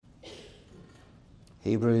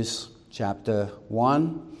Hebrews chapter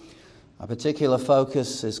 1. Our particular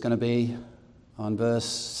focus is going to be on verse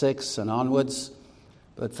 6 and onwards,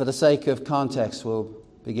 but for the sake of context, we'll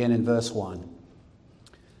begin in verse 1.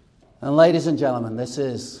 And ladies and gentlemen, this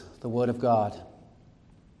is the Word of God.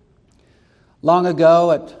 Long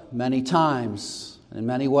ago, at many times and in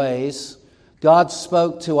many ways, God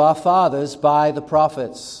spoke to our fathers by the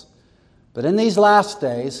prophets. But in these last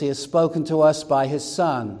days, He has spoken to us by His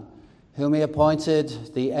Son, whom He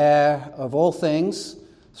appointed the heir of all things,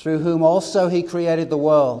 through whom also He created the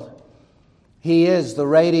world. He is the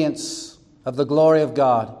radiance of the glory of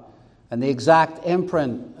God and the exact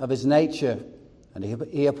imprint of His nature, and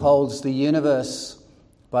He upholds the universe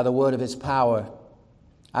by the word of His power.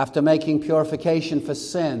 After making purification for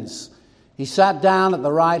sins, He sat down at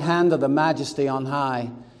the right hand of the Majesty on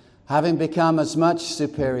high, having become as much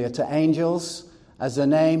superior to angels as the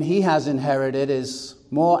name He has inherited is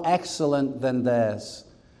more excellent than theirs.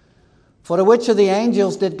 For to which of the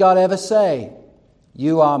angels did God ever say,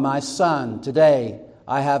 "You are my Son, today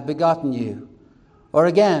I have begotten you"? Or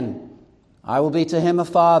again, "I will be to him a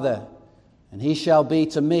father, and he shall be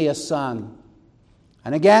to me a son"?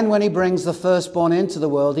 And again, when He brings the firstborn into the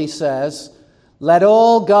world, He says, "Let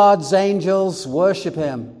all God's angels worship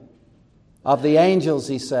Him." Of the angels,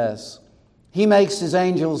 He says, "He makes His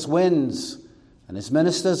angels winds, and His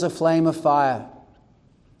ministers a flame of fire."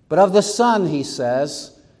 But of the Son, He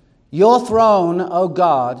says, "Your throne, O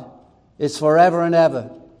God, is forever and ever.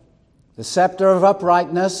 The scepter of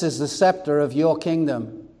uprightness is the scepter of your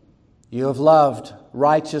kingdom. You have loved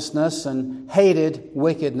righteousness and hated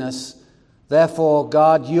wickedness. Therefore,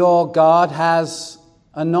 God, your God, has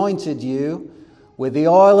anointed you with the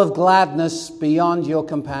oil of gladness beyond your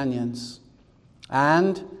companions.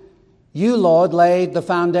 And you, Lord, laid the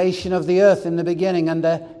foundation of the earth in the beginning, and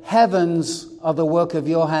the heavens are the work of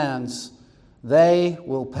your hands. They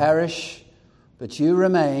will perish, but you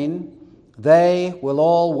remain. They will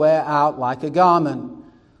all wear out like a garment.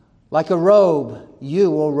 Like a robe,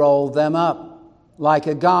 you will roll them up. Like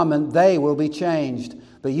a garment, they will be changed.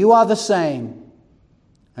 But you are the same,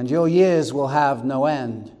 and your years will have no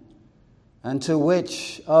end. And to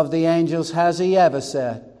which of the angels has He ever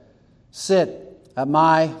said, "Sit at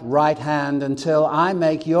my right hand until I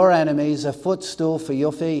make your enemies a footstool for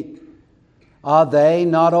your feet"? Are they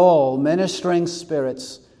not all ministering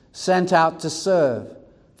spirits sent out to serve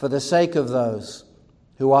for the sake of those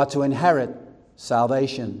who are to inherit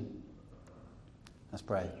salvation? Let's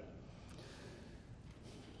pray.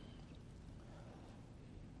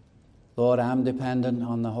 Lord, I'm dependent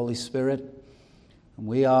on the Holy Spirit, and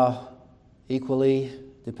we are equally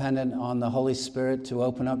dependent on the Holy Spirit to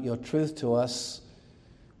open up your truth to us.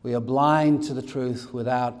 We are blind to the truth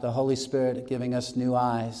without the Holy Spirit giving us new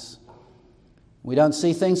eyes. We don't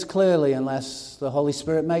see things clearly unless the Holy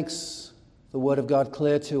Spirit makes the Word of God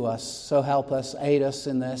clear to us. So help us, aid us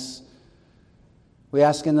in this. We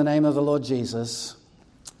ask in the name of the Lord Jesus.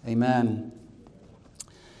 Amen.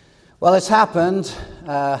 Well, it's happened.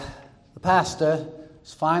 The pastor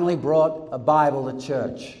has finally brought a Bible to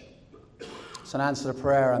church. It's an answer to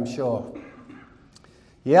prayer, I'm sure.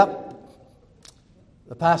 Yep,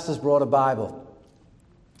 the pastor's brought a Bible.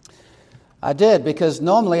 I did, because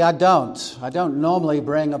normally I don't. I don't normally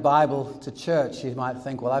bring a Bible to church. You might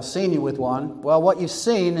think, well, I've seen you with one. Well, what you've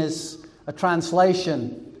seen is a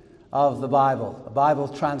translation of the Bible, a Bible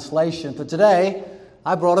translation. For today,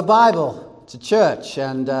 I brought a Bible to church,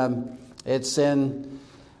 and it's in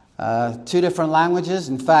two different languages.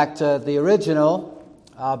 In fact, the original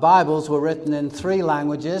Bibles were written in three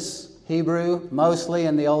languages: Hebrew, mostly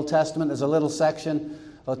in the Old Testament. There's a little section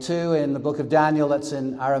or two in the book of Daniel that's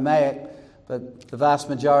in Aramaic, but the vast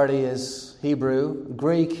majority is Hebrew.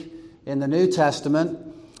 Greek in the New Testament.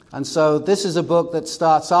 And so this is a book that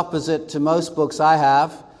starts opposite to most books I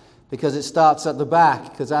have, because it starts at the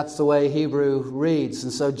back, because that's the way Hebrew reads.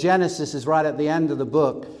 And so Genesis is right at the end of the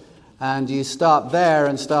book, and you start there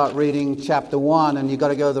and start reading chapter 1, and you've got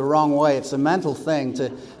to go the wrong way. It's a mental thing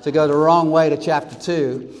to go the wrong way to chapter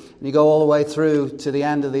 2, and you go all the way through to the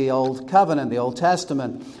end of the Old Covenant, the Old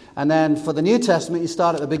Testament. And then for the New Testament, you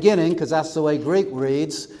start at the beginning, because that's the way Greek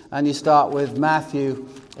reads, and you start with Matthew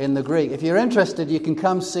in the Greek. If you're interested, you can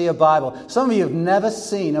come see a Bible. Some of you have never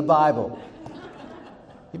seen a Bible.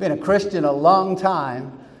 You've been a Christian a long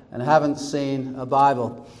time and haven't seen a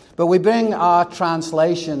Bible. But we bring our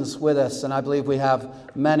translations with us, and I believe we have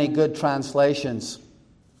many good translations.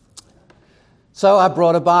 So I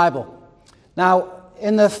brought a Bible. Now,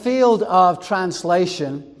 in the field of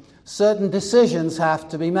translation, certain decisions have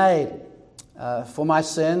to be made. For my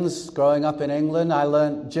sins, growing up in England, I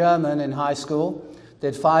learned German in high school.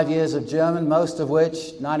 Did 5 years of German, most of which,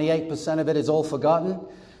 98% of it, is all forgotten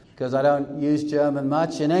because I don't use German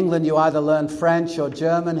much. In England, you either learn French or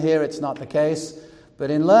German. Here, it's not the case. But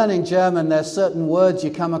in learning German, there's certain words you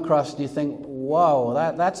come across and you think, whoa,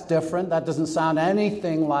 that's different. That doesn't sound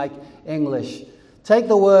anything like English. Take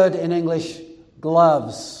the word in English,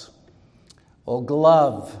 gloves, or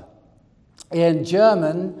glove. In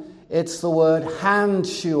German, it's the word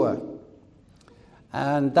Handschuhe.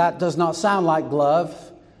 And that does not sound like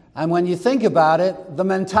glove. And when you think about it, the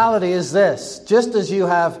mentality is this. Just as you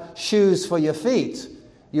have shoes for your feet,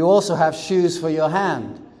 you also have shoes for your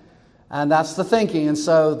hand. And that's the thinking. And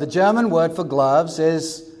so the German word for gloves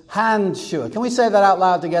is Handschuhe. Can we say that out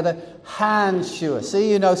loud together? Handschuhe.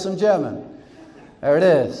 See, you know some German. There it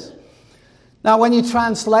is. Now, when you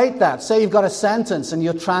translate that, say you've got a sentence and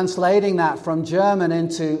you're translating that from German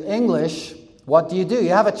into English, what do? You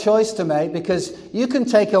have a choice to make, because you can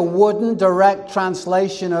take a wooden direct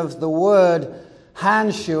translation of the word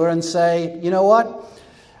Handschuhe and say, you know what?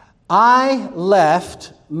 I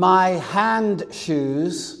left my hand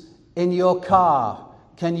shoes in your car.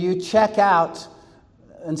 Can you check out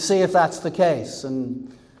and see if that's the case?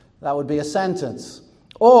 And that would be a sentence.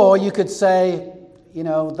 Or you could say, you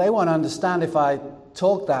know, they won't understand if I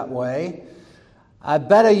talk that way. I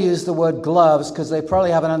better use the word gloves because they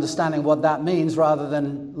probably have an understanding of what that means rather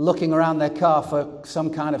than looking around their car for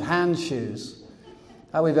some kind of hand shoes.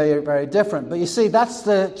 That would be very, very different. But you see, that's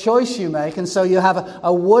the choice you make. And so you have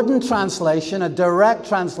a wooden translation, a direct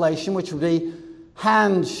translation, which would be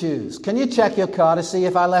hand shoes. Can you check your car to see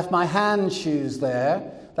if I left my hand shoes there?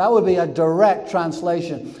 That would be a direct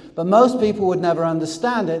translation. But most people would never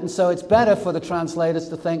understand it. And so it's better for the translators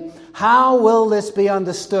to think, how will this be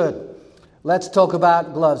understood? Let's talk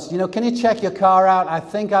about gloves. You know, can you check your car out? I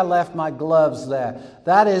think I left my gloves there.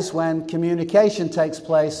 That is when communication takes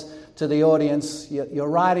place to the audience you're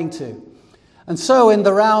writing to. And so in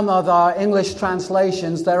the realm of our English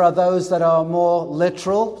translations, there are those that are more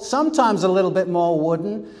literal, sometimes a little bit more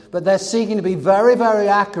wooden, but they're seeking to be very, very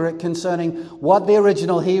accurate concerning what the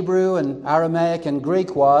original Hebrew and Aramaic and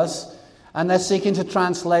Greek was, and they're seeking to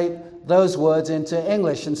translate those words into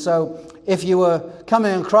English. And so if you were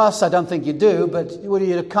coming across, I don't think you do, but would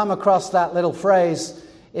you come across that little phrase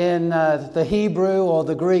in the Hebrew or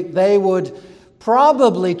the Greek, they would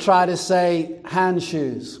probably try to say hand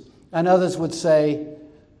shoes, and others would say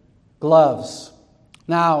gloves.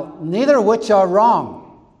 Now, neither of which are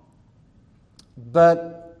wrong,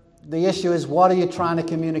 but the issue is, what are you trying to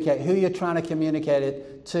communicate? Who are you trying to communicate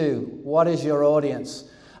it to? What is your audience?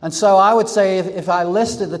 And so I would say if I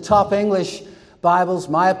listed the top English Bibles,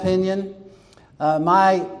 my opinion,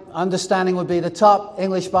 my understanding would be the top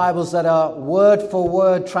English Bibles that are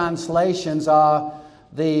word-for-word translations are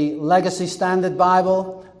the Legacy Standard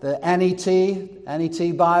Bible, the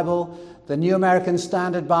NET Bible, the New American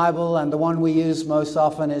Standard Bible, and the one we use most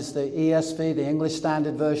often is the ESV, the English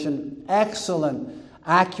Standard Version. Excellent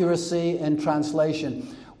accuracy in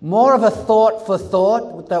translation. More of a thought for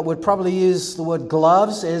thought that would probably use the word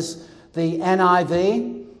gloves is the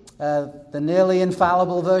NIV, the Nearly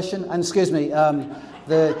Infallible Version,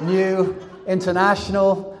 the New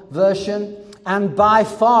International Version. And by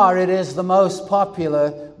far it is the most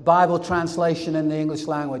popular Bible translation in the English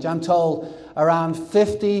language. I'm told around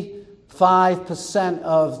 55%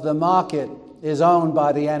 of the market is owned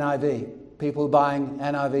by the NIV. People buying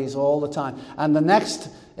NIVs all the time. And the next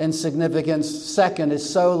in significance, second, is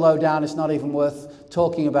so low down it's not even worth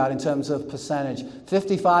talking about in terms of percentage.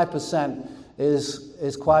 55%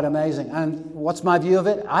 is quite amazing. And what's my view of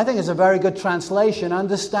it? I think it's a very good translation,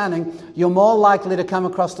 understanding you're more likely to come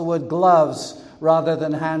across the word gloves rather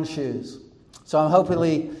than hand shoes. So I'm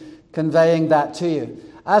hopefully conveying that to you.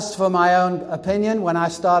 As for my own opinion, when I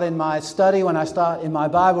start in my study, when I start in my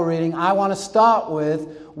Bible reading, I want to start with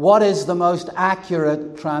what is the most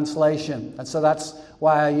accurate translation. And so that's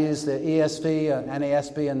why I use the ESV,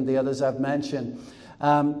 NASB, and the others I've mentioned.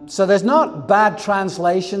 So there's not bad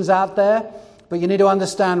translations out there, but you need to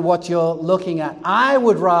understand what you're looking at. I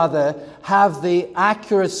would rather have the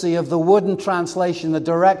accuracy of the wooden translation, the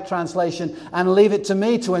direct translation, and leave it to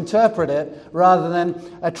me to interpret it, rather than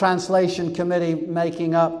a translation committee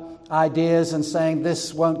making up ideas and saying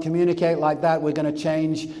this won't communicate like that, we're going to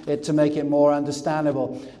change it to make it more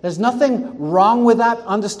understandable. There's nothing wrong with that.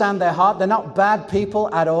 Understand their heart. They're not bad people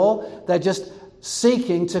at all. They're just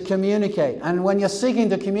seeking to communicate. And when you're seeking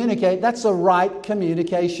to communicate, that's a right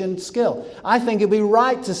communication skill. I think it'd be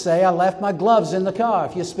right to say, I left my gloves in the car,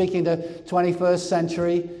 if you're speaking to 21st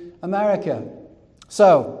century America.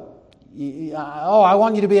 So, I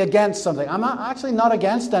want you to be against something. I'm actually not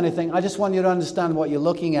against anything. I just want you to understand what you're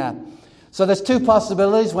looking at. So there's two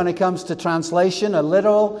possibilities when it comes to translation: a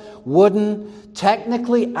literal, wooden,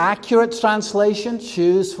 technically accurate translation,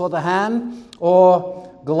 shoes for the hand, or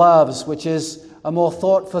gloves, which is a more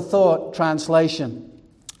thought-for-thought translation.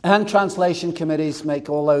 And translation committees make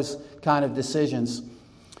all those kind of decisions.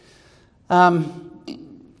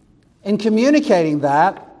 In communicating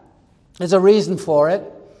that, there's a reason for it.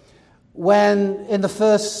 When in the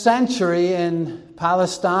first century in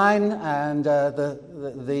Palestine and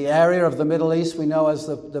the area of the Middle East we know as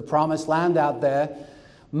the Promised Land out there,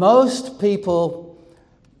 most people,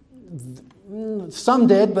 some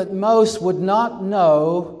did, but most would not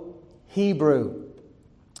know Hebrew.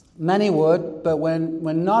 Many would, but we're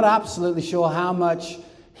not absolutely sure how much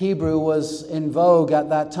Hebrew was in vogue at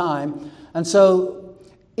that time. And so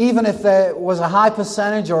even if there was a high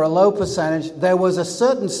percentage or a low percentage, there was a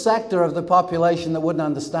certain sector of the population that wouldn't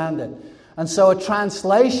understand it. And so a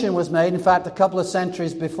translation was made, in fact, a couple of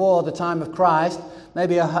centuries before the time of Christ,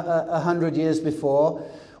 maybe 100 years before,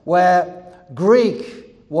 where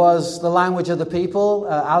Greek was the language of the people.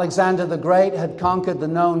 Alexander the Great had conquered the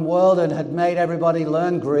known world and had made everybody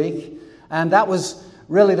learn Greek. And that was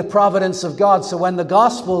really the providence of God. So when the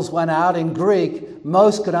Gospels went out in Greek,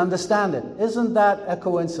 most could understand it. Isn't that a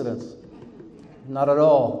coincidence? Not at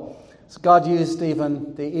all. So God used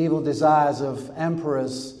even the evil desires of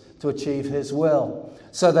emperors to achieve his will,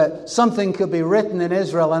 so that something could be written in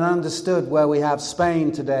Israel and understood where we have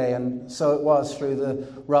Spain today, and so it was through the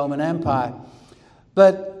Roman Empire.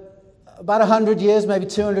 But about 100 years, maybe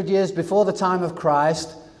 200 years before the time of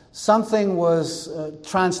Christ, something was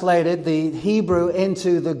translated, the Hebrew,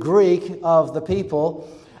 into the Greek of the people,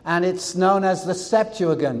 and it's known as the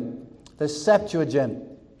Septuagint. The Septuagint.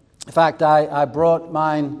 In fact, I brought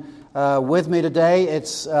mine with me today.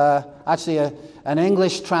 It's actually an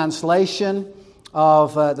English translation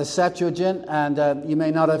of the Septuagint, and you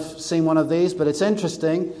may not have seen one of these, but it's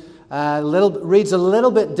interesting. Reads a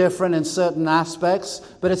little bit different in certain aspects,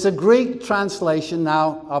 but it's a Greek translation.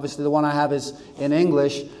 Now, obviously, the one I have is in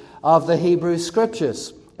English, of the Hebrew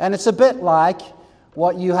Scriptures. And it's a bit like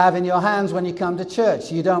what you have in your hands when you come to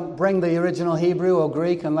church. You don't bring the original Hebrew or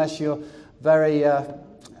Greek unless you're very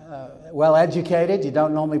well educated. You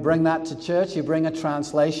don't normally bring that to church. You bring a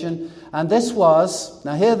translation. And this was,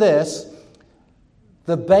 now hear this,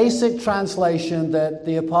 the basic translation that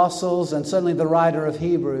the apostles and certainly the writer of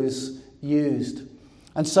Hebrews used.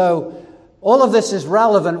 And so all of this is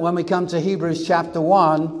relevant when we come to Hebrews chapter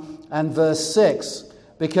 1 and verse 6,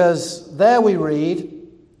 because there we read,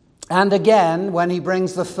 "And again, when he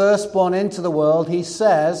brings the firstborn into the world, he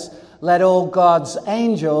says, 'Let all God's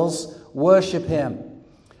angels worship him.'"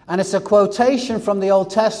 And it's a quotation from the Old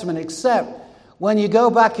Testament, except when you go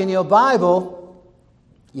back in your Bible,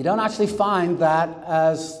 you don't actually find that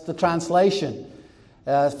as the translation.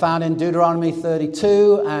 Found in Deuteronomy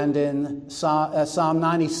 32 and in Psalm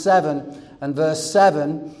 97 and verse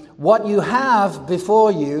 7. What you have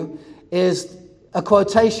before you is a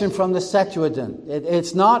quotation from the Septuagint.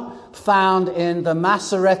 It's not found in the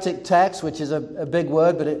Masoretic text, which is a big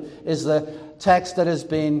word, but it is the text that has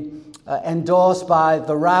been endorsed by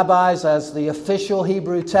the rabbis as the official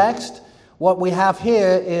Hebrew text. What we have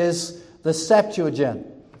here is the Septuagint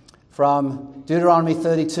from Deuteronomy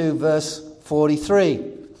 32, verse 43.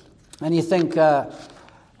 And you think, you're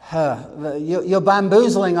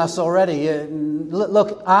bamboozling us already.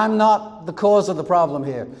 Look, I'm not the cause of the problem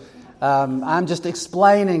here. I'm just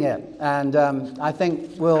explaining it, and I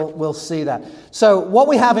think we'll see that. So what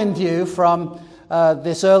we have in view from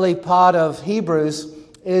this early part of Hebrews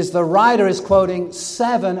is the writer is quoting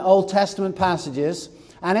 7 Old Testament passages,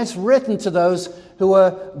 and it's written to those who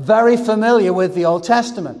were very familiar with the Old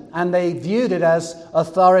Testament, and they viewed it as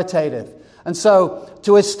authoritative. And so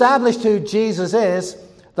to establish who Jesus is,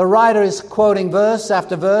 the writer is quoting verse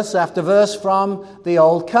after verse after verse from the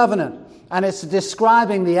Old Covenant. And it's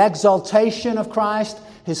describing the exaltation of Christ,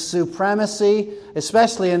 his supremacy,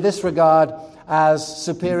 especially in this regard, as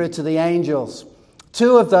superior to the angels.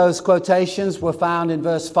 2 of those quotations were found in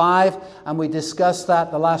verse 5, and we discussed that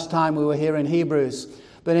the last time we were here in Hebrews.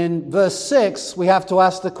 But in verse 6, we have to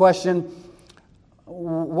ask the question,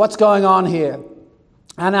 what's going on here?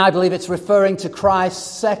 And I believe it's referring to Christ's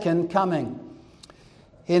second coming.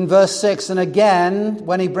 In verse 6, and again,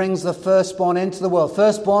 when he brings the firstborn into the world.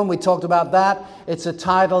 Firstborn, we talked about that. It's a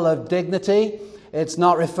title of dignity. It's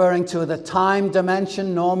not referring to the time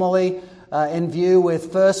dimension normally in view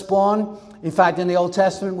with firstborn. In fact, in the Old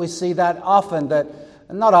Testament, we see that often,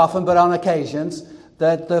 not often, but on occasions,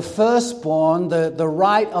 that the firstborn, the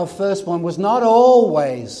right of firstborn was not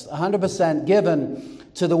always 100% given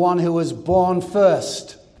to the one who was born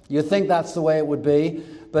first. You'd think that's the way it would be.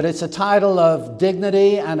 but it's a title of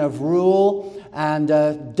dignity and of rule.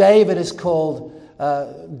 And David is called,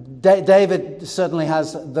 David certainly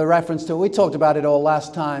has the reference to it. We talked about it all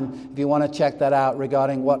last time, if you want to check that out,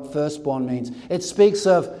 regarding what firstborn means. It speaks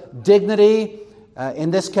of dignity,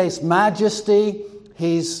 in this case majesty.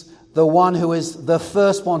 He's the one who is the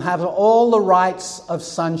firstborn, has all the rights of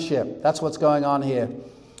sonship. That's what's going on here.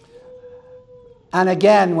 And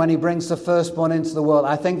again, when he brings the firstborn into the world,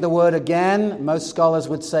 I think the word again, most scholars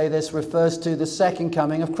would say this, refers to the second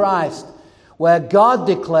coming of Christ, where God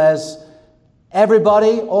declares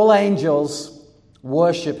everybody, all angels,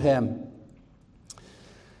 worship him.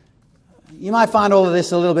 You might find all of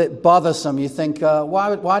this a little bit bothersome. You think,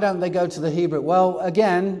 why don't they go to the Hebrew? Well,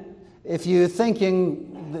 again, if you're thinking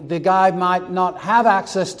the guy might not have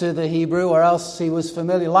access to the Hebrew, or else he was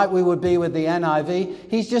familiar, like we would be with the NIV,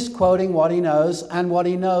 he's just quoting what he knows, and what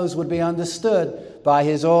he knows would be understood by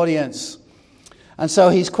his audience. And so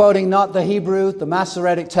he's quoting not the Hebrew, the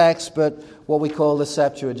Masoretic text, but what we call the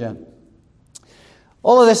Septuagint.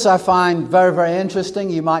 All of this I find very, very interesting.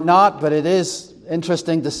 You might not, but it is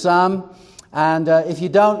interesting to some. And if you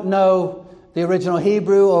don't know the original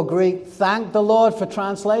Hebrew or Greek, thank the Lord for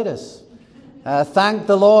translators. Thank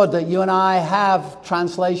the Lord that you and I have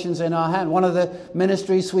translations in our hand. One of the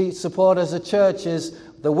ministries we support as a church is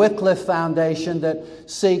the Wycliffe Foundation, that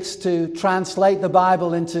seeks to translate the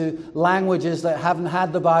Bible into languages that haven't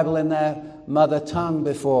had the Bible in their mother tongue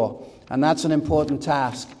before. And that's an important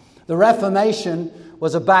task. The Reformation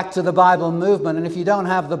was a back to the Bible movement. And if you don't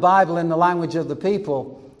have the Bible in the language of the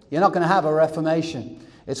people, you're not going to have a Reformation.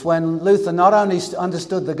 It's when Luther not only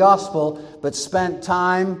understood the gospel, but spent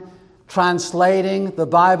time translating the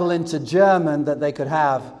Bible into German, that they could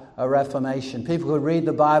have a Reformation. People could read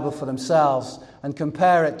the Bible for themselves and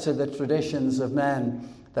compare it to the traditions of men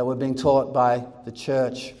that were being taught by the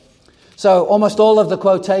church. So almost all of the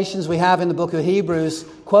quotations we have in the book of Hebrews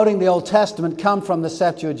quoting the Old Testament come from the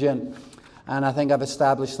Septuagint, and I think I've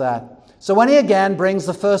established that. So when he again brings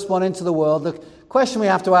the firstborn into the world, the question we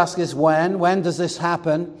have to ask is when? When does this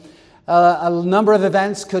happen? A number of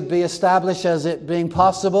events could be established as it being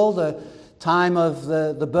possible. The time of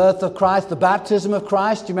the birth of Christ, the baptism of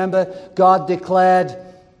Christ. You remember God declared,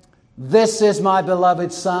 "This is my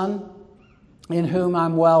beloved Son, in whom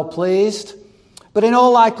I'm well pleased." But in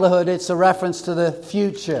all likelihood, it's a reference to the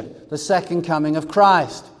future, the second coming of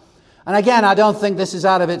Christ. And again, I don't think this is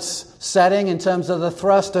out of its setting in terms of the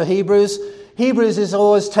thrust of Hebrews. Hebrews is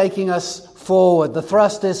always taking us forward. The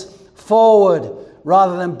thrust is forward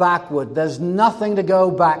rather than backward. There's nothing to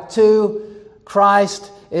go back to.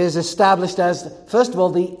 Christ is established as, first of all,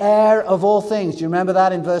 the heir of all things. Do you remember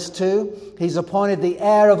that in verse 2? He's appointed the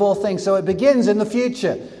heir of all things. So it begins in the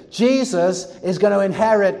future. Jesus is going to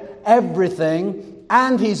inherit everything,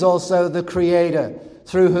 and he's also the creator,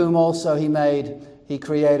 through whom also he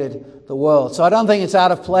created the world. So I don't think it's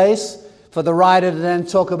out of place for the writer to then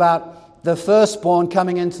talk about the firstborn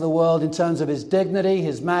coming into the world in terms of his dignity,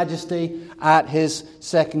 his majesty at his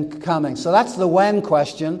second coming. So that's the when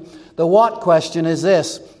question. The what question is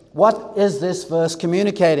this. What is this verse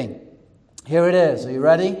communicating? Here it is. Are you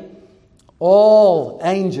ready? All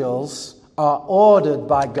angels are ordered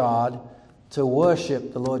by God to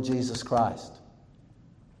worship the Lord Jesus Christ.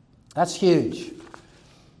 That's huge.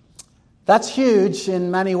 That's huge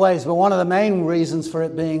in many ways, but one of the main reasons for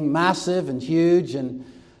it being massive and huge and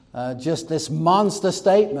just this monster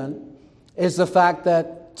statement is the fact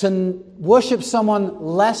that to worship someone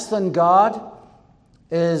less than God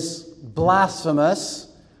is blasphemous,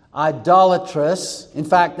 idolatrous. In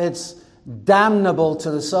fact, it's damnable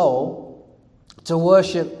to the soul to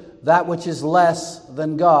worship that which is less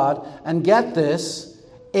than God. And get this,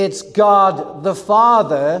 it's God the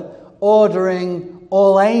Father ordering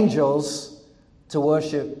all angels to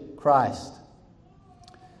worship Christ.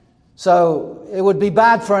 So it would be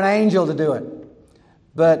bad for an angel to do it.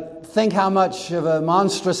 But think how much of a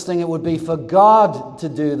monstrous thing it would be for God to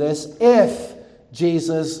do this if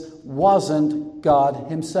Jesus wasn't God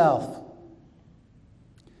himself.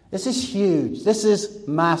 This is huge. This is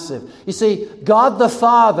massive. You see, God the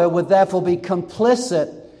Father would therefore be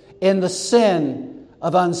complicit in the sin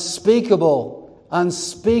of unspeakable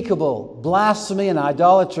blasphemy and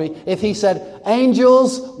idolatry if he said,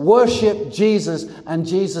 angels worship Jesus and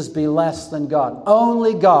Jesus be less than God.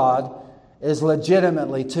 Only God is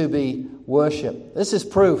legitimately to be worshipped. This is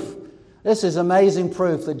proof. This is amazing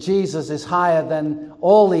proof that Jesus is higher than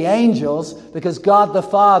all the angels because God the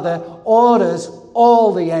Father orders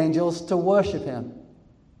all the angels to worship him.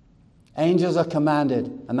 Angels are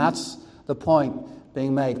commanded, and that's the point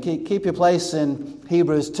being made. Keep your place in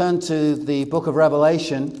Hebrews. Turn to the book of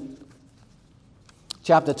Revelation.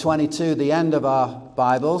 chapter 22, the end of our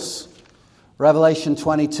Bibles, Revelation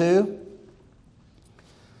 22.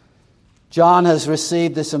 John has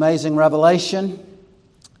received this amazing revelation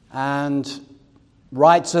and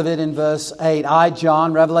writes of it in verse 8. I,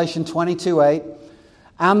 John, Revelation 22:8,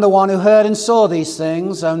 am the one who heard and saw these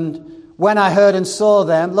things, and when I heard and saw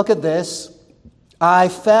them, look at this, I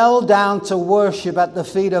fell down to worship at the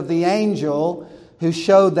feet of the angel who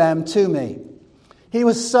showed them to me. He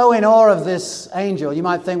was so in awe of this angel. You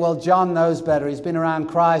might think, well, John knows better. He's been around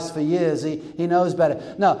Christ for years. He knows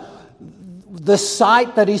better. No, the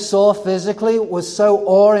sight that he saw physically was so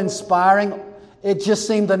awe-inspiring. It just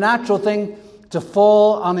seemed the natural thing to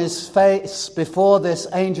fall on his face before this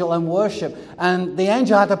angel and worship. And the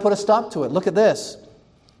angel had to put a stop to it. Look at this.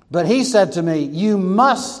 But he said to me, you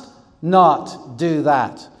must not do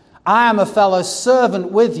that. I am a fellow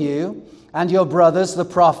servant with you and your brothers, the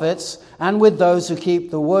prophets, and with those who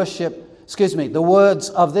keep the words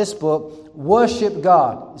of this book, worship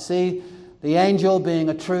God. You see, the angel, being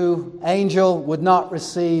a true angel, would not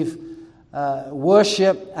receive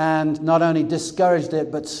worship and not only discouraged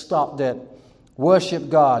it, but stopped it. Worship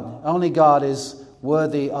God. Only God is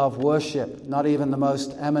worthy of worship. Not even the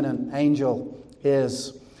most eminent angel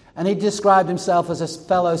is. And he described himself as a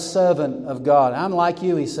fellow servant of God. I'm like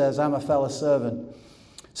you, he says, I'm a fellow servant.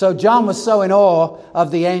 So John was so in awe of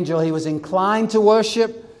the angel, he was inclined to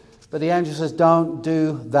worship, but the angel says, don't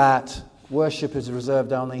do that. Worship is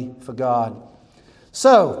reserved only for God.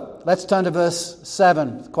 So, let's turn to verse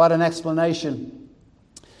 7. Quite an explanation.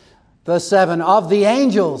 Verse 7, of the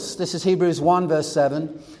angels, this is Hebrews 1 verse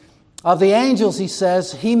 7, of the angels, he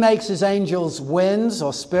says, he makes his angels winds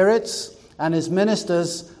or spirits and his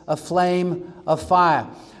ministers a flame of fire.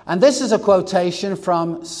 And this is a quotation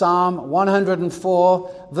from Psalm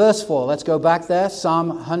 104 verse 4. Let's go back there. Psalm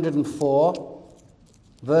 104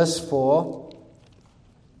 verse 4.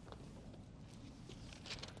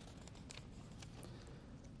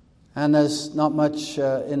 And there's not much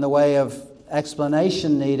in the way of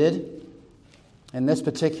explanation needed in this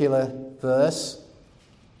particular verse.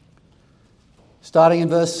 Starting in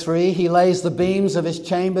verse 3, he lays the beams of his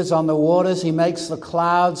chambers on the waters. He makes the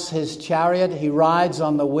clouds his chariot. He rides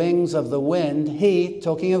on the wings of the wind. He,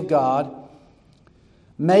 talking of God,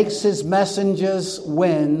 makes his messengers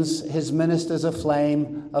winds, his ministers a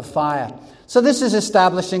flame of fire. So this is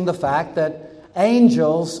establishing the fact that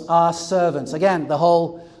angels are servants. Again, the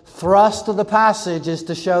whole thrust of the passage is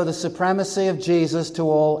to show the supremacy of Jesus to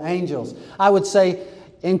all angels. I would say,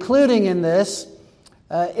 including in this,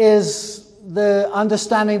 is the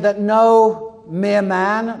understanding that no mere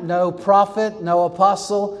man, no prophet, no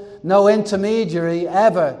apostle, no intermediary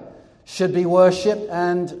ever should be worshipped,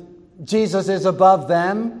 and Jesus is above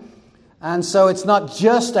them. And so it's not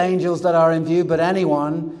just angels that are in view, but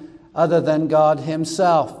anyone other than God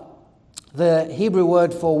himself. The Hebrew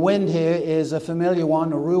word for wind here is a familiar one,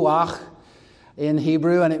 ruach, in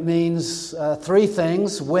Hebrew, and it means three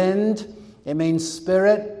things. Wind, it means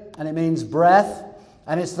spirit, and it means breath.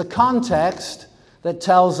 And it's the context that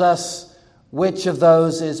tells us which of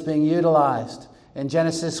those is being utilized. In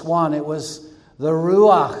Genesis 1, it was the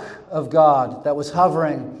Ruach of God that was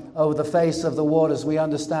hovering over the face of the waters. We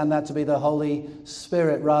understand that to be the Holy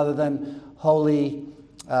Spirit rather than holy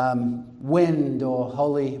wind or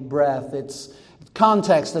holy breath. It's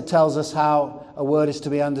context that tells us how a word is to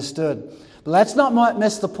be understood. But let's not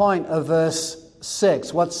miss the point of verse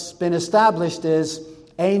 6. What's been established is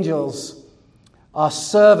angels are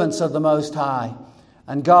servants of the Most High,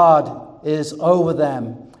 and God is over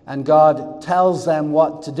them, and God tells them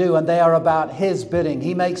what to do, and they are about His bidding.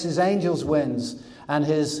 He makes His angels winds, and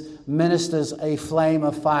His ministers a flame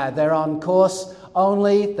of fire. They're on course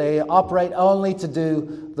only, they operate only to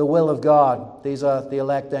do the will of God. These are the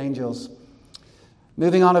elect angels.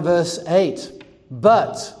 Moving on to verse 8.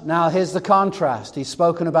 But, now here's the contrast. He's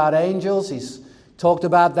spoken about angels, he's talked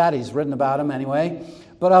about that, he's written about them anyway.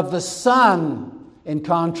 But of the Son, in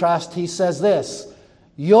contrast, he says this,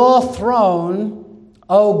 your throne,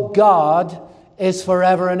 O God, is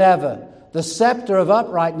forever and ever. The scepter of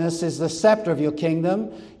uprightness is the scepter of your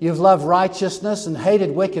kingdom. You've loved righteousness and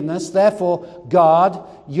hated wickedness. Therefore, God,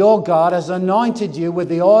 your God, has anointed you with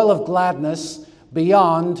the oil of gladness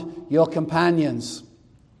beyond your companions.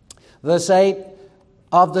 Verse 8,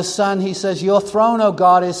 of the Son, he says, your throne, O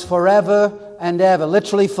God, is forever and ever.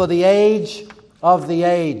 Literally, for the age of the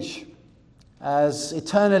age. As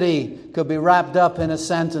eternity could be wrapped up in a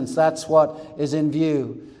sentence, that's what is in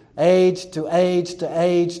view. Age to age to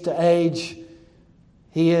age to age,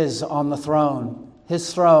 He is on the throne.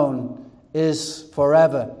 His throne is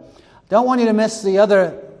forever. Don't want you to miss the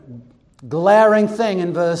other glaring thing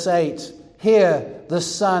in verse 8. Here, the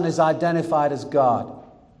Son is identified as God.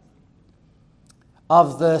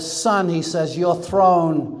 Of the Son, he says, your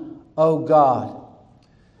throne, O God.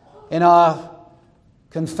 In our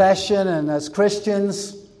confession and as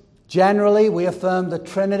Christians, generally we affirm the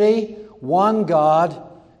Trinity, one God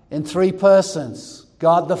in three persons.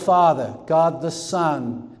 God the Father, God the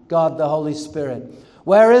Son, God the Holy Spirit.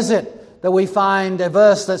 Where is it that we find a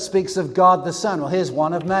verse that speaks of God the Son? Well, here's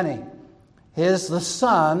one of many. Here's the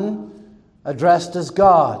Son addressed as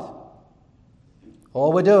God.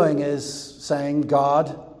 All we're doing is saying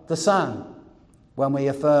God the Son when we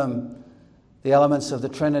affirm the elements of the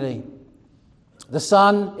Trinity. The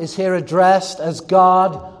Son is here addressed as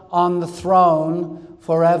God on the throne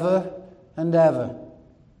forever and ever.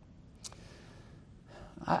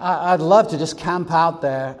 I'd love to just camp out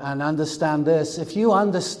there and understand this. If you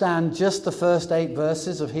understand just the first 8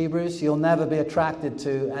 verses of Hebrews, you'll never be attracted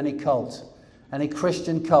to any cult, any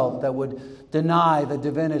Christian cult that would deny the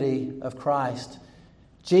divinity of Christ.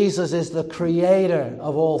 Jesus is the creator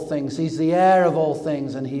of all things. He's the heir of all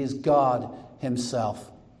things, and he is God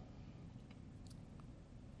himself.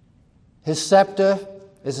 His scepter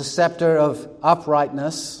is a scepter of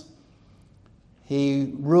uprightness.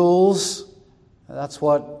 He rules. That's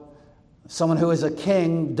what someone who is a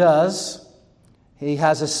king does. He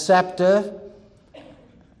has a scepter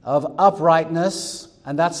of uprightness,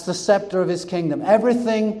 and that's the scepter of his kingdom.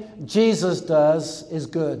 Everything Jesus does is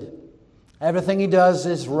good. Everything he does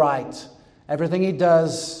is right. Everything he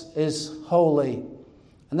does is holy.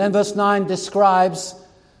 And then verse 9 describes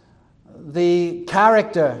the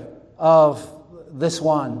character of this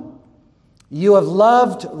one. You have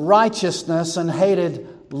loved righteousness and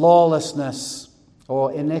hated lawlessness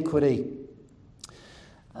or iniquity.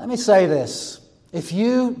 Let me say this. If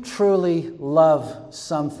you truly love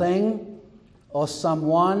something or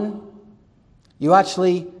someone, you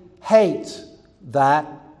actually hate that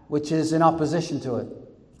which is in opposition to it.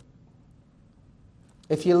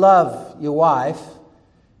 If you love your wife,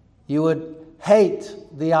 you would hate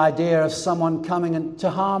the idea of someone coming to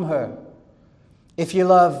harm her. If you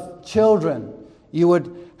love children, you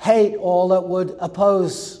would hate all that would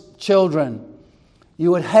oppose children.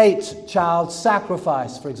 You would hate child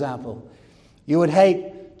sacrifice, for example. You would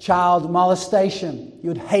hate child molestation. You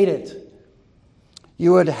would hate it.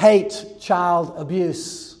 You would hate child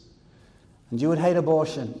abuse. And you would hate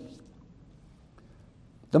abortion.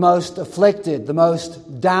 The most afflicted, the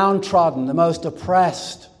most downtrodden, the most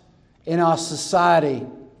oppressed in our society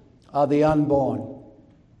are the unborn.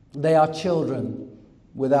 They are children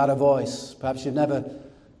without a voice. Perhaps you've never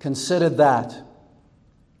considered that.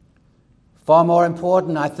 Far more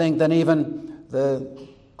important, I think, than even the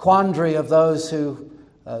quandary of those who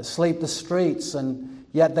sleep the streets and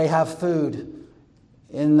yet they have food.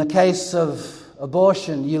 In the case of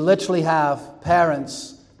abortion, you literally have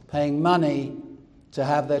parents paying money to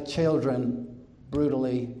have their children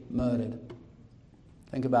brutally murdered.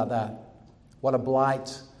 Think about that. What a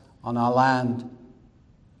blight on our land.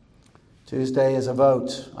 Tuesday is a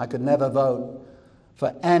vote. I could never vote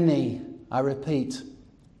for any, I repeat,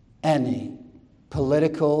 any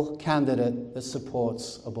political candidate that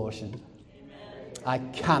supports abortion. Amen. I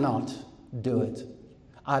cannot do it.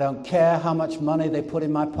 I don't care how much money they put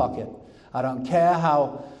in my pocket. I don't care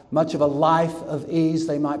how much of a life of ease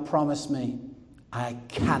they might promise me. I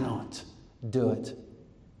cannot do it.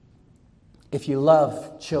 If you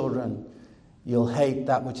love children, you'll hate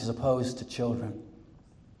that which is opposed to children.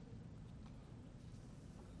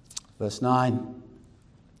 Verse 9.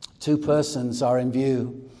 2 persons are in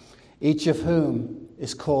view, each of whom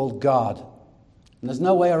is called God. And there's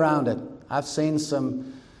no way around it. I've seen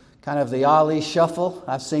some kind of the Ali shuffle.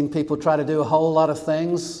 I've seen people try to do a whole lot of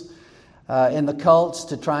things in the cults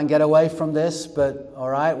to try and get away from this. But all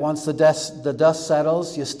right, once the dust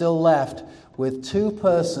settles, you're still left with 2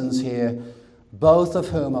 persons here, both of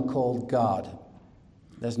whom are called God.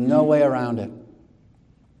 There's no way around it.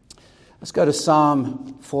 Let's go to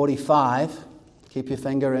Psalm 45. Keep your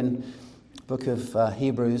finger in the book of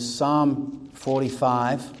Hebrews. Psalm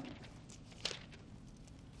 45.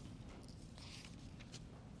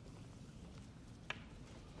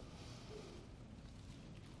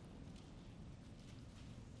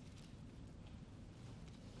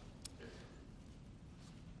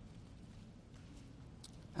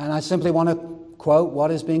 And I simply want to quote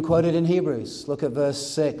what is being quoted in Hebrews. Look at verse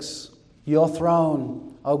 6. Your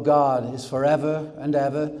throne, O God, is forever and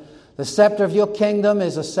ever. The scepter of your kingdom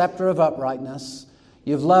is a scepter of uprightness.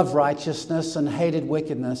 You've loved righteousness and hated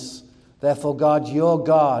wickedness. Therefore, God, your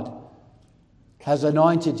God, has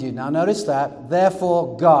anointed you. Now notice that.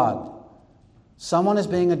 Therefore, God. Someone is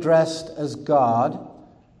being addressed as God,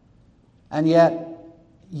 and yet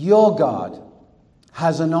your God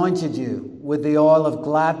has anointed you with the oil of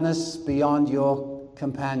gladness beyond your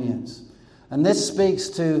companions. And this speaks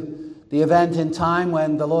to the event in time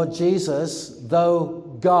when the Lord Jesus,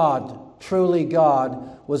 though God, truly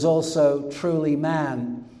God, was also truly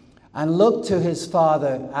man, and looked to his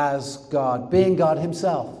Father as God, being God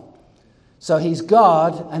himself. So he's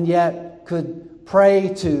God and yet could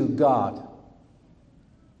pray to God.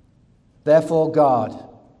 Therefore God,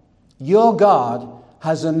 your God,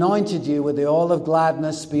 has anointed you with the oil of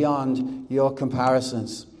gladness beyond your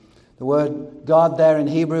comparisons. The word God there in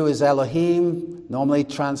Hebrew is Elohim, normally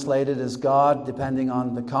translated as God, depending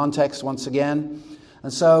on the context once again.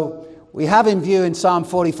 And so we have in view in Psalm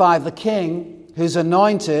 45 the king who's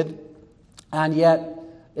anointed and yet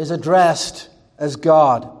is addressed as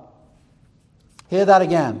God. Hear that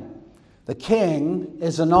again. The king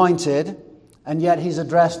is anointed and yet he's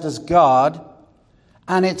addressed as God,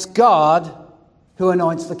 and it's God who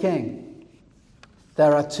anoints the king.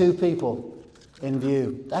 There are two people in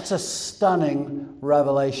view. That's a stunning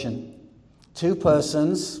revelation. Two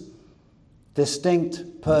persons,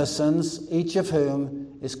 distinct persons, each of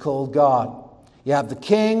whom is called God. You have the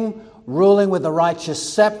king ruling with the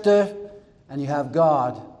righteous scepter, and you have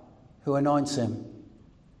God who anoints him.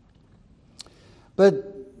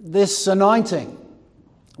 But this anointing,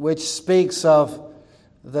 which speaks of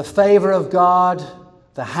the favor of God,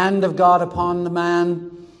 the hand of God upon the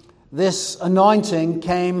man, this anointing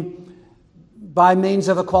came by means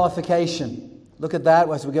of a qualification. Look at that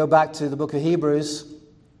as we go back to the book of Hebrews.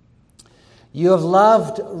 You have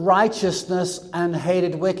loved righteousness and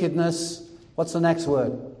hated wickedness. What's the next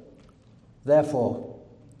word? Therefore.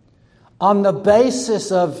 On the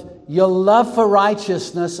basis of your love for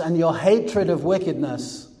righteousness and your hatred of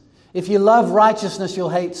wickedness, if you love righteousness, you'll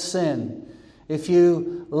hate sin. If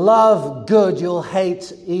you love good, you'll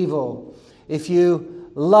hate evil. If you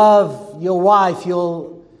love your wife,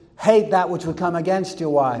 you'll hate that which would come against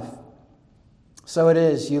your wife. So it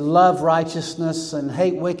is. You love righteousness and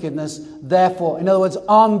hate wickedness. Therefore, in other words,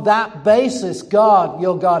 on that basis, God,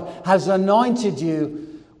 your God, has anointed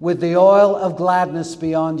you with the oil of gladness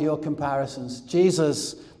beyond your comparisons.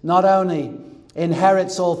 Jesus not only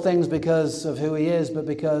inherits all things because of who he is, but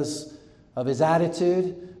because of his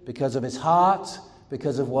attitude, because of his heart,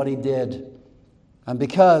 because of what he did. And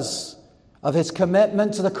because of his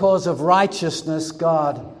commitment to the cause of righteousness,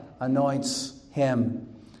 God anoints him.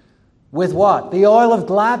 With what? The oil of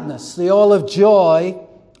gladness, the oil of joy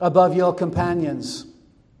above your companions.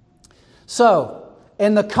 So,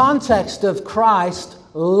 in the context of Christ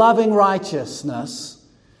loving righteousness,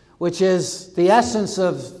 which is the essence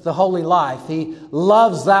of the holy life, he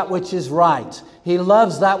loves that which is right. He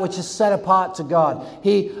loves that which is set apart to God.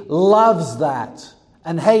 He loves that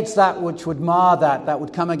and hates that which would mar that, that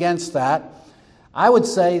would come against that. I would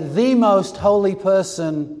say the most holy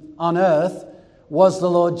person on earth was the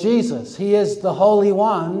Lord Jesus. He is the Holy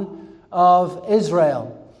One of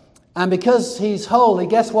Israel. And because he's holy,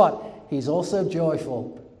 guess what? He's also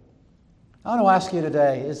joyful. I want to ask you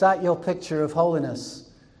today, is that your picture of holiness?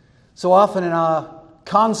 So often in our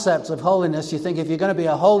concepts of holiness, you think if you're going to be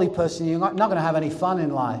a holy person, you're not going to have any fun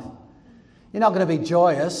in life. You're not going to be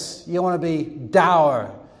joyous. You want to be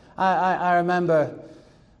dour. I remember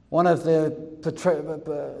one of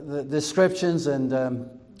the descriptions and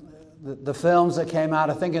the films that came out,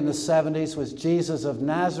 I think in the 70s, was Jesus of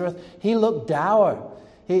Nazareth. He looked dour.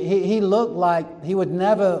 He looked like he would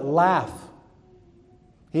never laugh.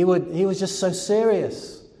 He was just so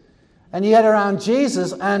serious. And yet around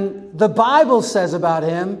Jesus, and the Bible says about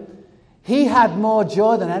him, he had more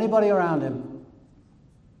joy than anybody around him.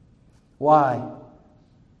 Why?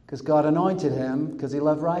 Because God anointed him, because he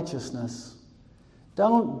loved righteousness.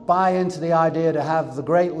 Don't buy into the idea to have the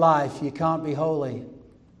great life, you can't be holy.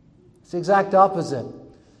 It's the exact opposite.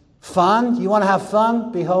 Fun? You want to have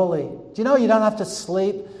fun? Be holy. Do you know you don't have to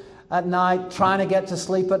sleep at night trying to get to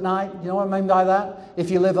sleep at night? You know what I mean by that?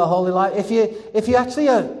 If you live a holy life. If you actually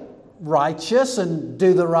are righteous and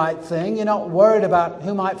do the right thing, you're not worried about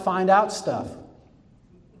who might find out stuff.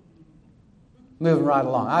 Moving right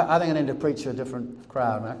along. I think I need to preach to a different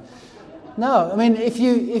crowd, right? No, I mean, if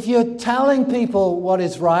you're telling people what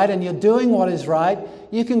is right and you're doing what is right,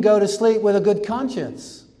 you can go to sleep with a good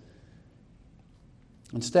conscience.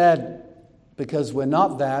 Instead, because we're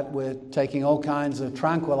not that, we're taking all kinds of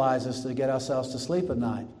tranquilizers to get ourselves to sleep at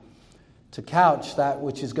night, to couch that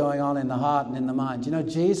which is going on in the heart and in the mind. You know,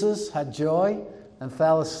 Jesus had joy and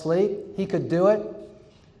fell asleep. He could do it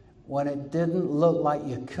when it didn't look like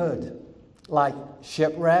you could. Like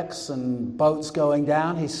shipwrecks and boats going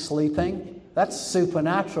down, he's sleeping. That's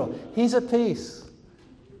supernatural. He's at peace.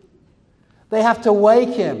 They have to wake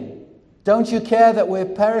him. Don't you care that we're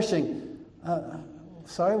perishing?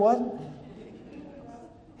 Sorry, what?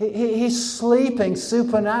 He's sleeping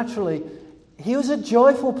supernaturally. He was a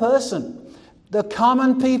joyful person. The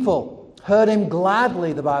common people heard him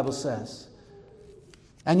gladly, the Bible says.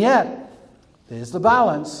 And yet, here's the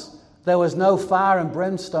balance. There was no fire and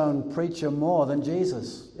brimstone preacher more than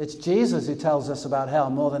Jesus. It's Jesus who tells us about hell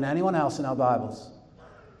more than anyone else in our Bibles.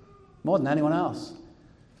 More than anyone else.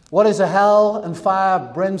 What is a hell and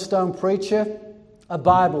fire brimstone preacher? A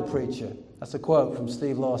Bible preacher. That's a quote from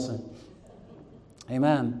Steve Lawson.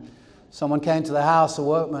 Amen. Someone came to the house, a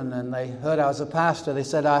workman, and they heard I was a pastor. They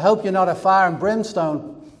said, I hope you're not a fire and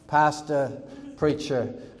brimstone pastor,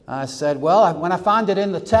 preacher. I said, well, when I find it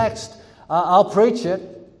in the text, I'll preach it.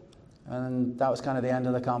 And that was kind of the end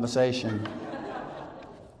of the conversation.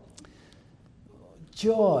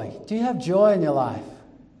 Joy. Do you have joy in your life?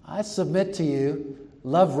 I submit to you,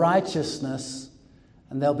 love righteousness,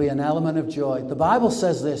 and there'll be an element of joy. The Bible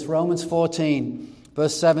says this, Romans 14,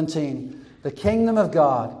 verse 17. The kingdom of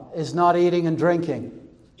God is not eating and drinking.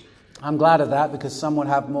 I'm glad of that because some would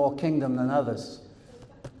have more kingdom than others.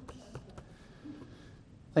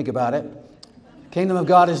 Think about it. Kingdom of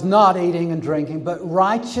God is not eating and drinking, but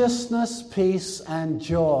righteousness, peace, and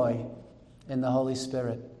joy in the Holy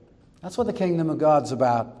Spirit. That's what the kingdom of God's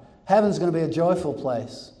about. Heaven's going to be a joyful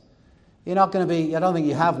place. You're not going to be, I don't think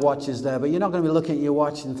you have watches there, but you're not going to be looking at your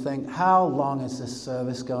watch and think, how long is this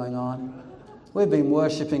service going on? We've been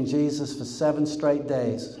worshiping Jesus for 7 straight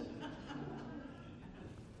days.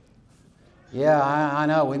 Yeah, I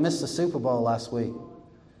know. We missed the Super Bowl last week.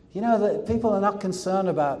 You know, that people are not concerned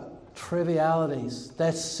about trivialities.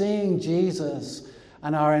 They're seeing Jesus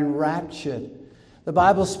and are enraptured. The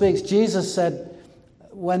Bible speaks, Jesus said,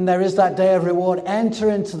 when there is that day of reward, enter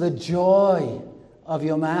into the joy of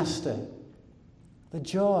your master. The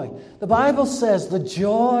joy. The Bible says the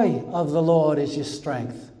joy of the Lord is your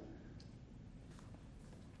strength.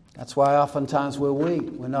 That's why oftentimes we're weak.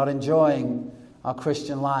 We're not enjoying our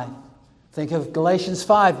Christian life. Think of Galatians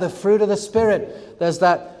 5, the fruit of the Spirit. There's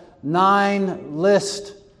that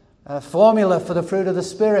 9-list formula for the fruit of the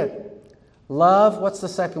Spirit. Love, what's the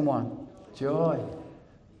second one? Joy.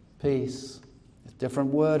 Peace.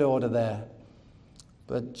 Different word order there.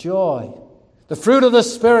 But joy. The fruit of the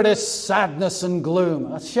Spirit is sadness and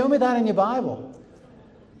gloom. Show me that in your Bible.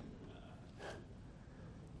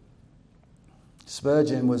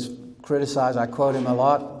 Spurgeon was criticized. I quote him a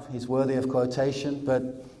lot. He's worthy of quotation.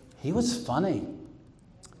 But he was funny.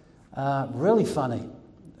 Really funny.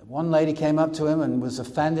 One lady came up to him and was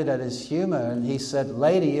offended at his humor. And he said,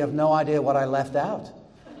 "Lady, you have no idea what I left out."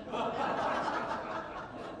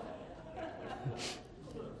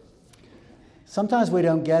 Sometimes we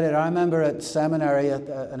don't get it. I remember at seminary,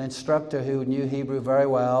 an instructor who knew Hebrew very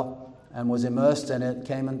well and was immersed in it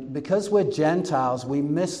came, and because we're Gentiles, we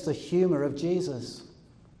miss the humor of Jesus.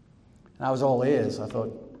 And I was all ears. I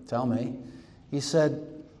thought, tell me. He said,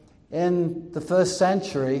 in the first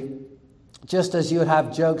century, just as you would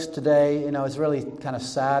have jokes today, you know, it's really kind of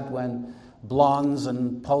sad when blondes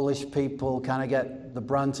and Polish people kind of get the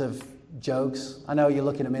brunt of jokes. I know you're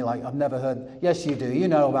looking at me like, I've never heard. Yes, you do. You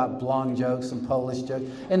know about blonde jokes and Polish jokes.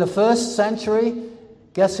 In the first century,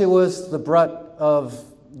 guess who was got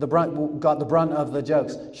the brunt of the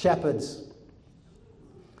jokes? Shepherds.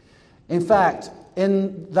 In fact,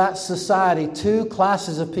 in that society, 2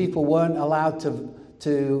 classes of people weren't allowed to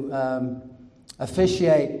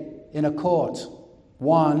officiate in a court.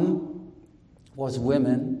 1 was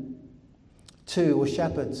women. 2 were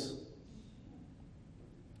shepherds.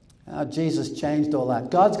 Jesus changed all that.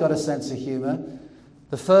 God's got a sense of humor.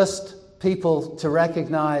 The first people to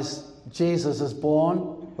recognize Jesus as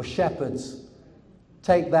born were shepherds.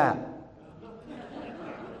 Take that.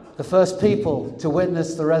 The first people to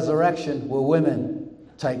witness the resurrection were women.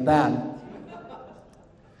 Take that.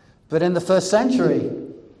 But in the first century,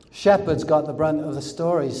 shepherds got the brunt of the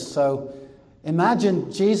stories. So imagine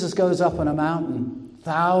Jesus goes up on a mountain,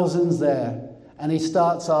 thousands there, and he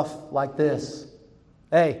starts off like this.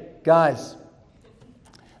 Hey, guys,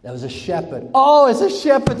 there was a shepherd. Oh, it's a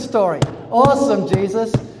shepherd story. Awesome,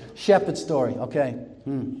 Jesus. Shepherd story. Okay.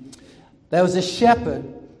 There was a shepherd.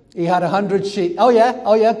 He had 100 sheep. Oh,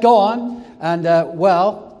 yeah. Go on. And,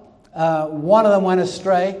 one of them went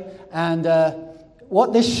astray. And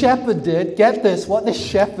what this shepherd did, get this, what this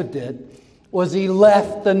shepherd did was he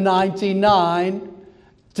left the 99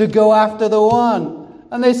 to go after the one.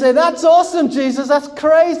 And they say, that's awesome, Jesus. That's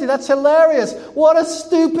crazy. That's hilarious. What a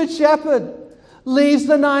stupid shepherd. Leaves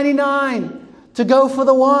the 99 to go for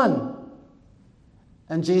the one.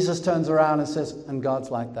 And Jesus turns around and says, and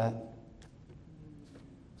God's like that.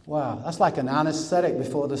 Wow, that's like an anesthetic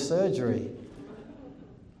before the surgery.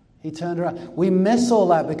 He turned around. We miss all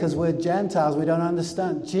that because we're Gentiles. We don't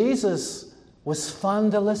understand. Jesus was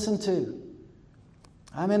fun to listen to.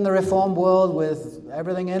 I'm in the Reformed world with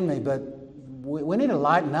everything in me, but we need to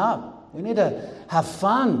lighten up. We need to have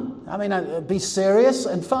fun. I mean, be serious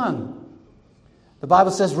and fun. The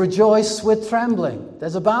Bible says, rejoice with trembling.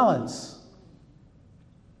 There's a balance.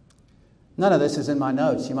 None of this is in my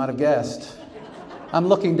notes, you might have guessed. I'm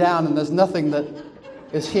looking down and there's nothing that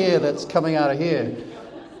is here that's coming out of here.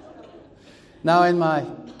 Now, in my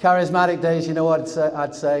charismatic days, you know what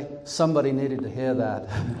I'd say? Somebody needed to hear that.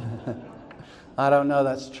 I don't know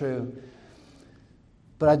that's true.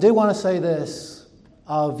 But I do want to say this.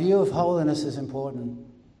 Our view of holiness is important.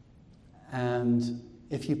 And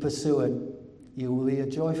if you pursue it, you will be a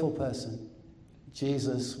joyful person.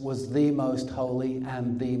 Jesus was the most holy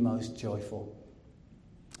and the most joyful.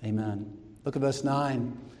 Amen. Look at verse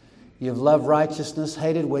 9. You have loved righteousness,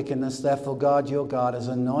 hated wickedness, therefore God your God has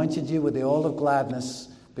anointed you with the oil of gladness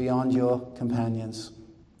beyond your companions.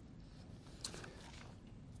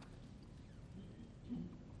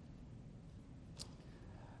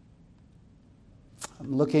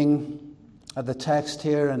 I'm looking at the text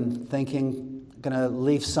here and thinking, I'm going to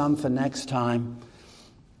leave some for next time.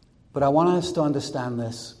 But I want us to understand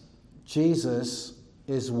this. Jesus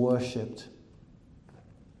is worshipped.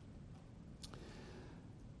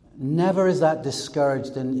 Never is that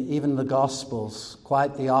discouraged in even the Gospels.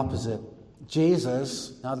 Quite the opposite.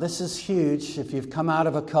 Jesus, now this is huge. If you've come out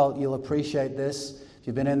of a cult, you'll appreciate this. If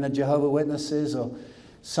you've been in the Jehovah's Witnesses or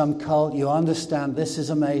some cult, you understand this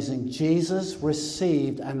is amazing. Jesus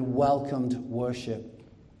received and welcomed worship.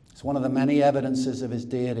 It's one of the many evidences of his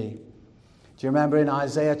deity. Do you remember in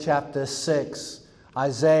Isaiah chapter 6,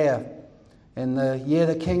 Isaiah, in the year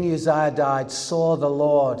that King Uzziah died, saw the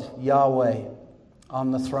Lord, Yahweh,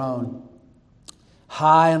 on the throne,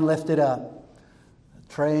 high and lifted up.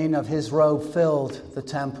 The train of his robe filled the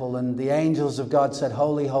temple, and the angels of God said,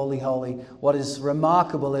 Holy, holy, holy. What is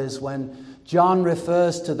remarkable is when John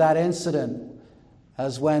refers to that incident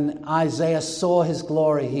as when Isaiah saw his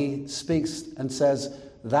glory, he speaks and says,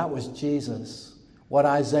 that was Jesus. What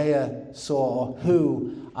Isaiah saw, or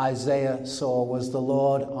who Isaiah saw, was the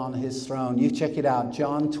Lord on his throne. You check it out,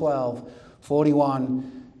 John 12:41.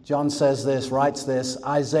 John says this, writes this,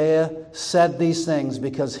 Isaiah said these things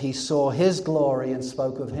because he saw his glory and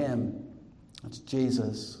spoke of him. That's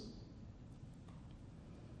Jesus.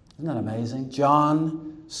 Isn't that amazing?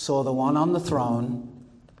 John saw the one on the throne,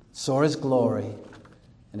 saw his glory,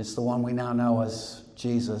 and it's the one we now know as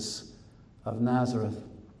Jesus of Nazareth.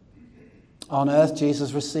 On earth,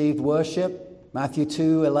 Jesus received worship. Matthew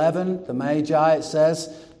 2:11, the Magi, it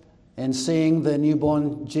says, in seeing the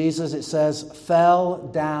newborn Jesus, it says, fell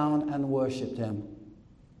down and worshipped him.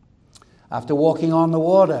 After walking on the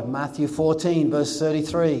water, Matthew 14, verse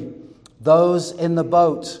 33, those in the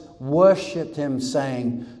boat worshipped him,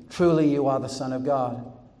 saying, truly you are the Son of God.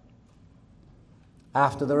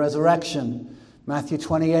 After the resurrection, Matthew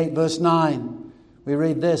 28, verse 9, we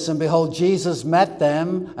read this, and behold, Jesus met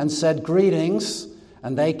them and said, greetings,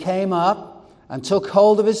 and they came up and took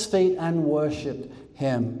hold of his feet and worshipped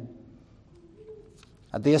him.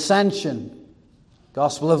 At the ascension,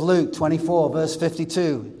 Gospel of Luke 24, verse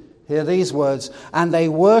 52, hear these words, and they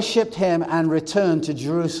worshipped him and returned to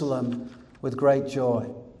Jerusalem with great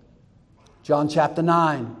joy. John chapter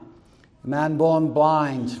 9, a man born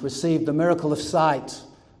blind received the miracle of sight,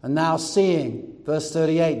 and now seeing, verse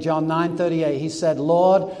 38, John 9:38, he said,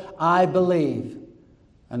 Lord, I believe,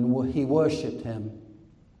 and he worshipped him.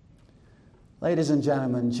 Ladies and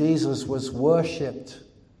gentlemen, Jesus was worshipped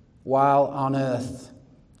while on earth.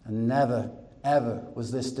 And never, ever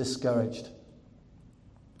was this discouraged.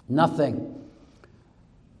 Nothing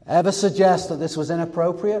ever suggests that this was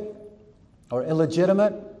inappropriate or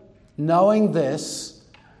illegitimate. Knowing this,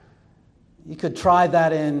 you could try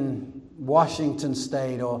that in Washington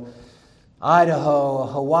State or Idaho or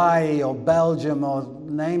Hawaii or Belgium or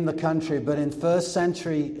name the country. But in first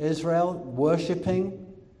century Israel,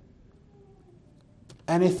 worshipping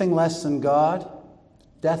anything less than God,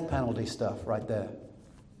 death penalty stuff right there.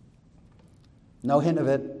 No hint of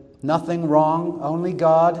it. Nothing wrong. Only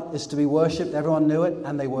God is to be worshipped. Everyone knew it,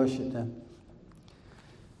 and they worshipped him.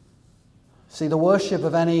 See, the worship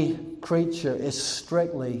of any creature is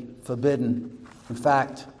strictly forbidden. In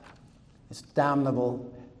fact, it's damnable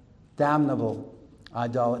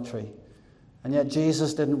idolatry. And yet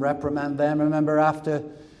Jesus didn't reprimand them. Remember, after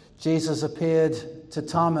Jesus appeared to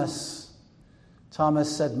Thomas,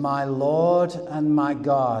 Thomas said, my Lord and my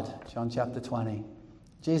God. John chapter 20.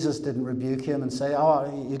 Jesus didn't rebuke him and say,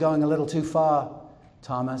 oh, you're going a little too far.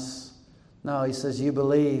 Thomas. No, he says, you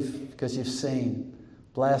believe because you've seen.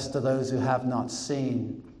 Blessed are those who have not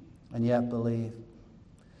seen and yet believe.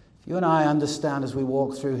 If you and I understand as we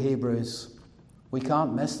walk through Hebrews, we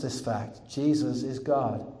can't miss this fact. Jesus is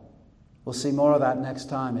God. We'll see more of that next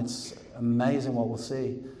time. It's amazing what we'll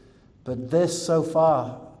see. But this so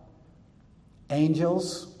far,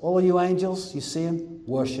 angels, all you angels, you see him,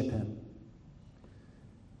 worship him.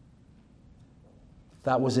 If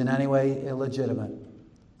that was in any way illegitimate,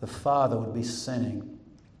 the Father would be sinning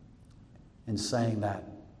in saying that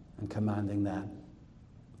and commanding that.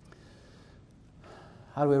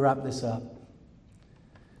 How do we wrap this up?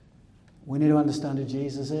 We need to understand who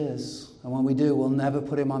Jesus is. And when we do, we'll never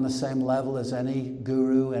put him on the same level as any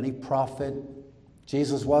guru, any prophet.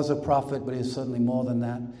 Jesus was a prophet, but he is certainly more than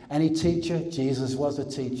that. Any teacher, Jesus was a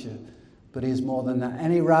teacher, but he's more than that.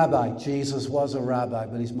 Any rabbi, Jesus was a rabbi,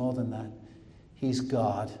 but he's more than that. He's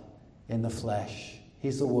God in the flesh.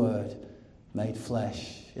 He's the Word made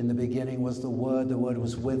flesh. In the beginning was the Word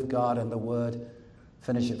was with God, and the Word,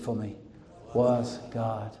 finish it for me, was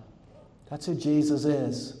God. That's who Jesus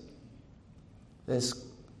is. This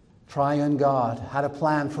triune God had a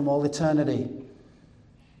plan from all eternity,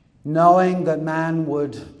 knowing that man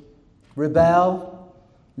would rebel,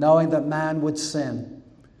 knowing that man would sin.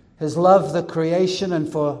 His love for the creation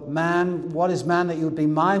and for man, what is man that you would be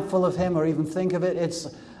mindful of him or even think of it? It's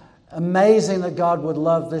amazing that God would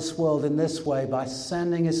love this world in this way by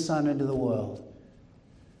sending his Son into the world,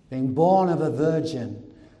 being born of a virgin,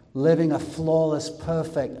 living a flawless,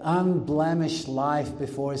 perfect, unblemished life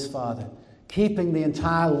before his Father, keeping the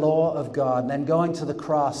entire law of God, and then going to the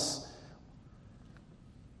cross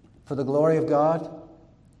for the glory of God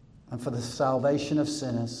and for the salvation of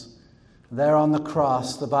sinners. There on the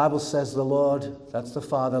cross, the Bible says the Lord, that's the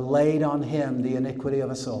Father, laid on him the iniquity of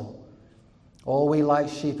us all. All we like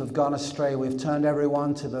sheep have gone astray. We've turned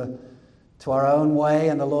everyone to our own way,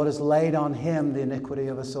 and the Lord has laid on him the iniquity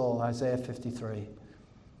of us all. Isaiah 53.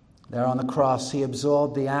 There on the cross, he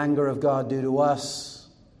absorbed the anger of God due to us,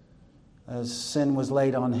 as sin was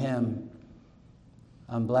laid on him,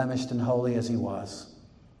 unblemished and holy as he was.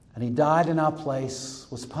 And he died in our place,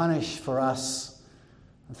 was punished for us.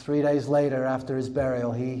 And 3 days later, after his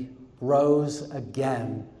burial, he rose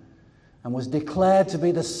again and was declared to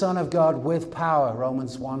be the Son of God with power,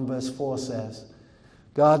 Romans 1 verse 4 says.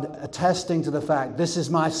 God attesting to the fact, this is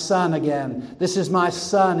my Son again. This is my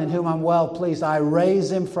Son in whom I'm well pleased. I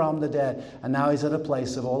raise him from the dead. And now he's at a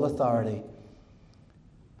place of all authority.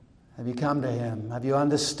 Have you come to him? Have you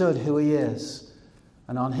understood who he is?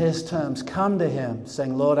 And on his terms, come to him,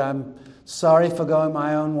 saying, Lord, I'm sorry for going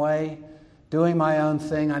my own way, doing my own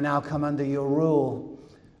thing. I now come under your rule.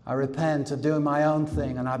 I repent of doing my own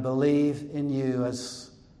thing, and I believe in you as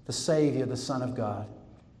the Savior, the Son of God.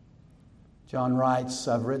 John writes,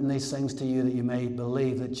 I've written these things to you that you may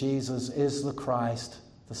believe that Jesus is the Christ,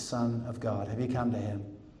 the Son of God. Have you come to him?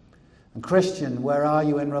 And Christian, where are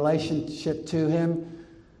you in relationship to him?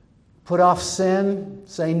 Put off sin,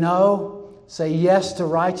 say no, say yes to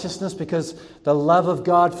righteousness, because the love of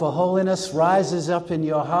God for holiness rises up in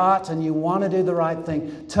your heart and you want to do the right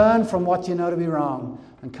thing. Turn from what you know to be wrong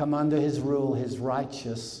and come under his rule, his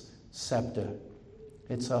righteous scepter.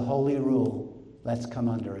 It's a holy rule. Let's come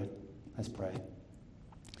under it. Let's pray.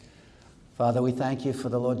 Father, we thank you for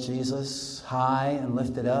the Lord Jesus, high and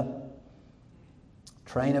lifted up.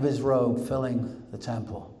 Train of his robe filling the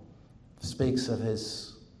temple speaks of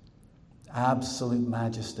his absolute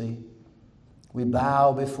majesty. We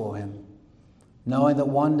bow before him, knowing that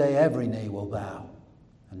one day every knee will bow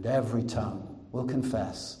and every tongue will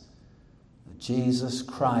confess that Jesus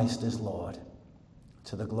Christ is Lord,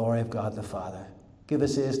 to the glory of God the Father. Give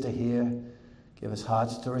us ears to hear. Give us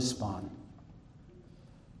hearts to respond.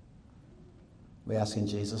 We ask in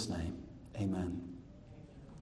Jesus' name. Amen.